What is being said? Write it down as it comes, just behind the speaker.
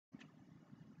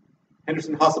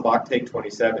Henderson Hasselbalch, take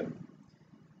 27.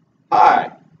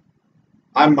 Hi,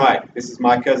 I'm Mike. This is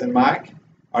my cousin Mike.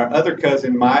 Our other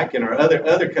cousin Mike and our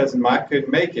other cousin Mike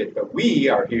couldn't make it, but we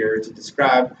are here to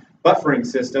describe buffering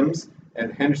systems and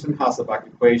the Henderson Hasselbalch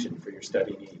equation for your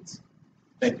study needs.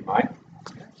 Thank you, Mike.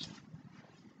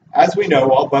 As we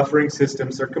know, all buffering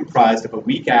systems are comprised of a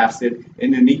weak acid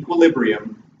in an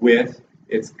equilibrium with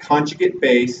its conjugate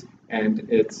base and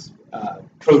its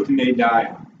protonated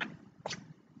ion.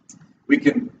 We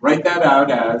can write that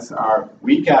out as our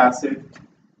weak acid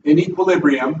in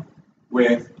equilibrium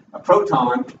with a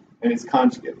proton and its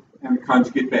conjugate and the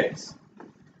conjugate base.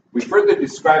 We further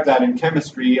describe that in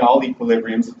chemistry, all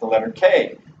equilibriums with the letter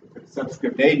K. We put a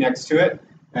subscript A next to it,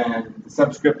 and the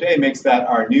subscript A makes that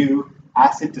our new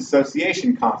acid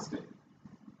dissociation constant.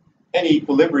 Any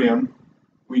equilibrium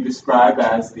we describe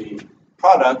as the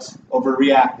products over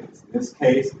reactants. In this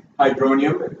case,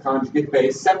 hydronium and conjugate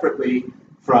base separately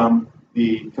from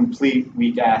the complete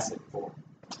weak acid form.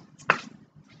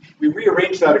 We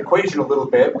rearrange that equation a little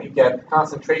bit. We get the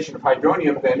concentration of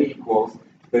hydronium then equals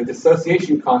the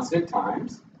dissociation constant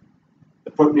times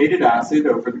the protonated acid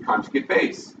over the conjugate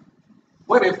base.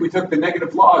 What if we took the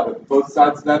negative log of both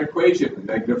sides of that equation?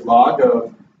 The negative log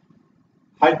of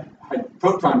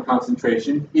proton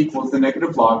concentration equals the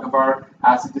negative log of our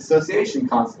acid dissociation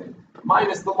constant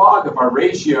minus the log of our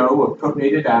ratio of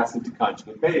protonated acid to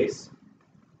conjugate base.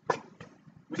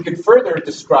 We could further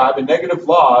describe a negative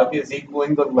log as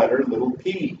equaling the letter little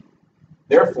p.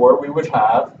 Therefore, we would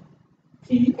have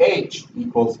pH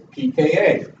equals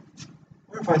pKa.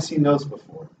 Where have I seen those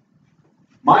before?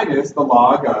 Minus the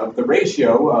log of the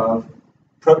ratio of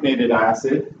protonated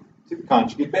acid to the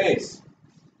conjugate base.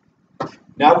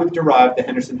 Now we've derived the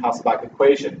Henderson-Hasselbalch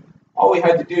equation. All we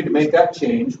had to do to make that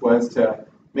change was to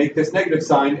make this negative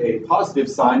sign a positive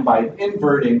sign by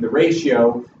inverting the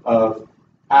ratio of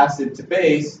acid to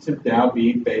base to now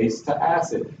be base to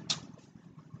acid.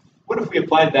 What if we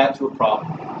applied that to a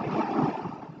problem?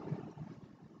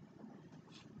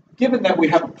 Given that we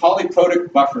have a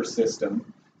polyprotic buffer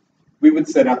system, we would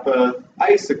set up an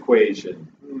ice equation.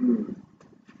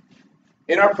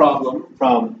 In our problem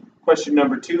from question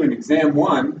number 2 in exam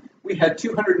 1, we had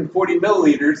 240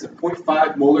 milliliters of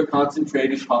 0.5 molar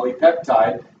concentrated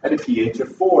polypeptide at a pH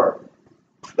of 4.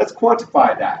 Let's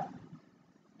quantify that.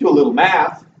 Do a little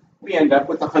math, we end up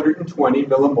with 120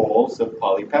 millimoles of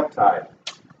polypeptide.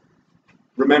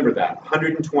 Remember that,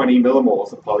 120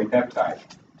 millimoles of polypeptide.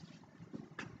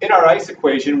 In our ice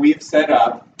equation, we've set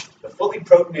up the fully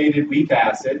protonated weak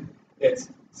acid,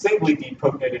 its singly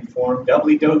deprotonated form,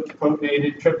 doubly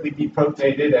deprotonated, triply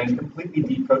deprotonated, and completely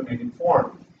deprotonated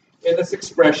form. In this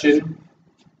expression,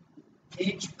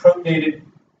 each protonated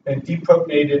and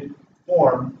deprotonated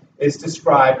form is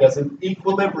described as an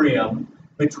equilibrium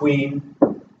between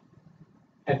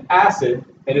an acid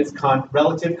and its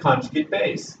relative conjugate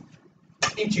base.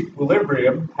 Each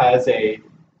equilibrium has a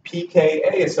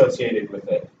pKa associated with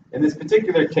it. In this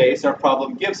particular case, our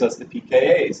problem gives us the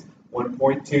pKa's,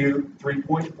 1.2,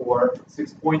 3.4,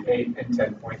 6.8, and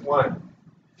 10.1.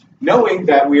 Knowing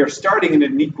that we are starting in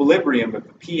an equilibrium at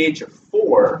the pH of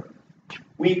 4,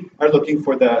 we are looking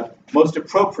for the most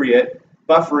appropriate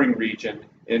buffering region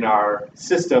in our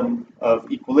system of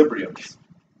equilibriums.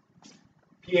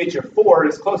 pH of 4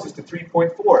 is closest to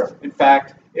 3.4. In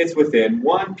fact, it's within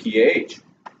 1 pH.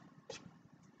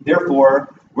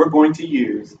 Therefore, we're going to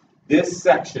use this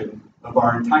section of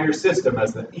our entire system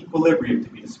as the equilibrium to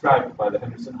be described by the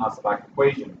Henderson-Hasselbalch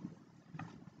equation.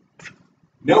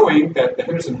 Knowing that the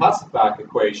Henderson-Hasselbalch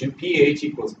equation, pH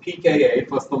equals pKa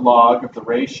plus the log of the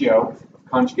ratio of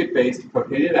conjugate base to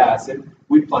protonated acid,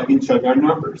 we plug and chug our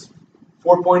numbers.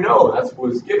 4.0, that's what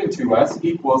was given to us,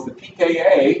 equals the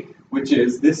pKa, which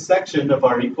is this section of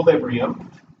our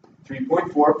equilibrium,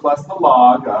 3.4 plus the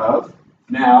log of,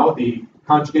 now, the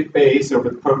conjugate base over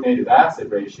the protonated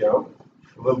acid ratio.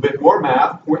 A little bit more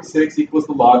math, 0.6 equals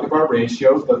the log of our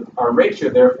ratio, so our ratio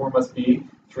therefore must be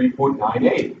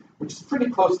 3.98, which is pretty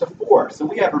close to 4. So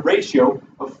we have a ratio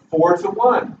of 4 to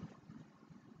 1.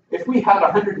 If we had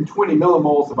 120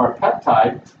 millimoles of our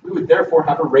peptide, we would therefore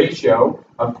have a ratio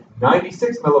of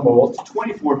 96 millimoles to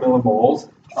 24 millimoles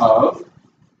of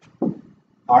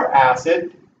our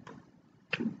acid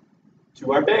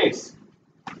to our base.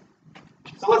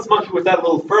 So let's monkey with that a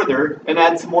little further and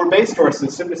add some more base to our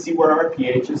system to see where our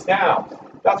pH is now.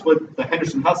 That's what the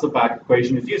Henderson-Hasselbalch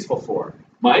equation is useful for.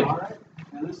 Mike? All right,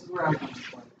 and this is where I come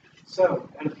into play. So,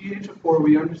 at a pH of 4,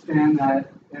 we understand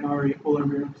that in our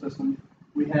equilibrium system,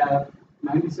 we have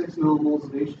 96 millimoles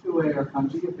of H2A, our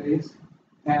conjugate base,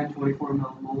 and 24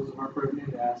 millimoles of our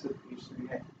protonated acid,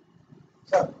 H3A.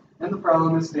 So, And the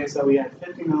problem states that we had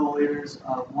 50 milliliters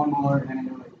of 1 molar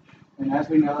NaOH. And as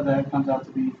we know, that comes out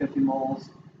to be 50 millimoles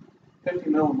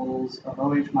of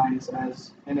OH minus,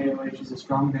 as NaOH is a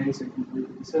strong base and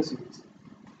completely dissociates.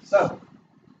 So,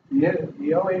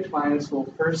 the OH minus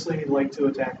will firstly like to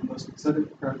attack the most acidic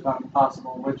proton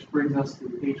possible, which brings us to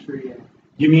H3A.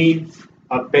 You mean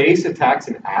a base attacks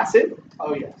an acid?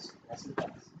 Oh yes, yes it does.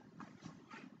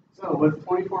 So with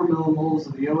 24 millimoles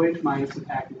of the OH minus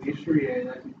attacking H3A,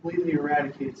 that completely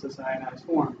eradicates this ionized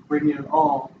form, bringing it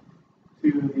all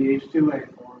to the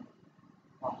H2A form,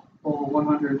 a full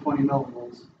 120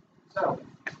 millimoles. So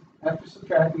after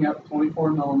subtracting out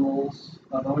 24 millimoles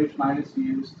of OH minus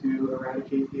used to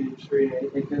eradicate the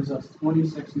H3A, it gives us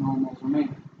 26 millimoles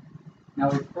remaining. Now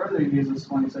we further use this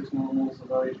 26 millimoles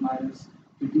of OH minus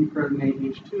to deprotonate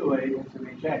H2A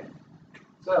into HA.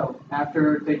 So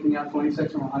after taking out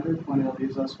 26 from 120, it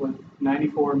leaves us with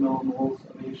 94 millimoles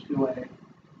of H2A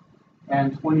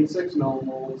and 26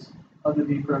 millimoles of the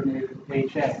deprotonated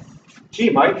HA. Gee,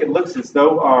 Mike, it looks as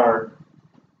though our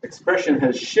expression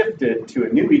has shifted to a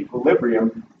new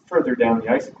equilibrium further down the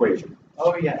ice equation.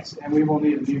 Oh yes, and we will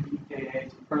need a new pKa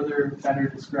to further better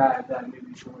describe that new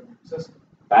equilibrium system.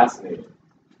 Fascinating.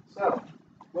 So,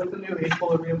 with the new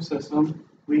equilibrium system,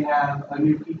 we have a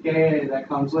new pKa that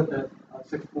comes with it,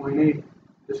 6.8,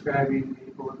 describing the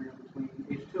equilibrium between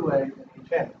H2A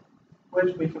and HA,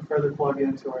 which we can further plug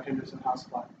into our Henderson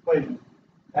Hasselbalch equation,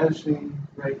 as seen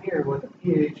right here with a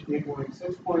pH equaling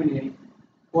 6.8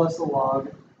 plus the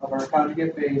log of our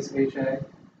conjugate base HA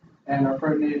and our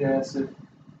protonated acid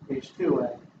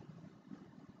H2A.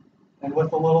 And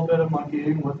with a little bit of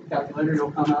monkeying with the calculator,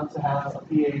 you'll come out to have a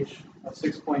pH of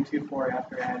 6.24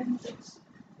 after adding the base.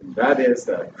 And that is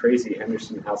the crazy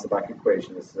Henderson Hasselbalch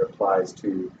equation as it applies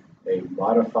to a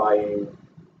modifying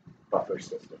buffer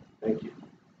system. Thank you.